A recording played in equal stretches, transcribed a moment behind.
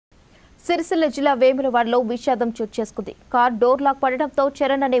Sircilla జిల్లా వేములవాడలో విషాదం చోటు చేసుకుంది. కార్ డోర్ లాక్ పడడంతో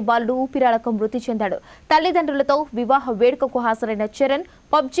చరణ్ అనే బాలుడు ఊపిరాడక మృతి చెందాడు. తల్లిదండ్రులతో వివాహ వేడుకకు హాజరైన చరణ్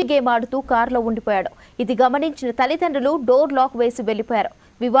PUBG గేమ్ ఆడుతూ కార్లో ఉండిపోయాడు. ఇది గమనించిన తల్లిదండ్రులు డోర్ లాక్ వేసి వెళ్లిపోయారు.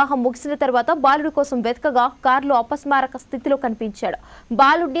 వివాహం ముగిసిన తర్వాత బాలుడి కోసం వెతకగా కార్లో అపస్మారక స్థితిలో కనిపించాడు.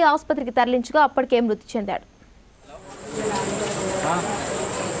 బాలుడిని ఆసుపత్రికి తరలించగా అప్పటికే మృతి చెందాడు.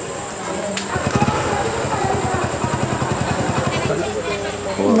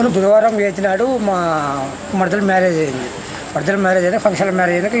 బుధవారం వేసినాడు మా మరదల మ్యారేజ్ అయింది. ఫంక్షన్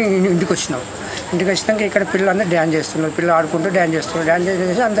మ్యారేజ్ అయినాక ఇంటికి వచ్చినాం. ఇంటికి వచ్చినాక ఇక్కడ పిల్లలందరూ డ్యాన్స్ చేస్తున్నారు. పిల్లలు ఆడుకుంటూ డ్యాన్స్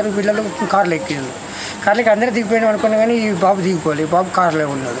చేసి అందరూ పిల్లలు కార్లో ఎక్కిండు. కార్లోకి అందరూ దిగిపోయినాం అనుకున్నాం, కానీ ఈ బాబు దిగిపోలేదు. ఈ బాబు కార్లో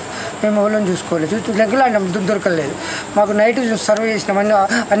ఉన్నాడు. మేము వాళ్ళని చూసుకోలేదు, లెక్కలు ఆడినాం, దొరకలేదు. మాకు నైట్ సర్వ్ చేసినాం,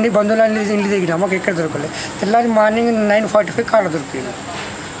 అన్ని బంధువులు ఇల్లు దిగినాం, మాకు ఎక్కడ దొరకలేదు. తెల్లారి మార్నింగ్ 9:45 కార్లో దొరికింది.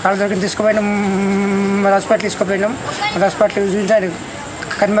 కార్లో దొరికి తీసుకుపోయినాం, హాస్పిటల్ తీసుకుపోయినాం. హాస్పిటల్ చూసి ఆయన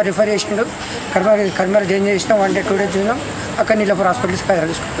కర్మ రిఫర్ చేసిండు. కర్మ చేంజ్ చేసినాం. 1 day 2 days చూసినాం. అక్కడ నీళ్ళపూర్ హాస్పిటల్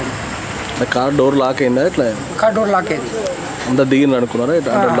తీసుకుపోయినాం. కార్ డోర్ లాక్ అయిందా? ఎట్లా? కార్ డోర్ లాక్ అయింది. అంతా దిగిన అనుకున్నారా?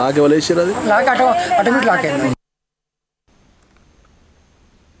 లాక్ ఎవరు వేసారు? అది లాక్ ఆటోమేటిక్ లాక్ అయింది.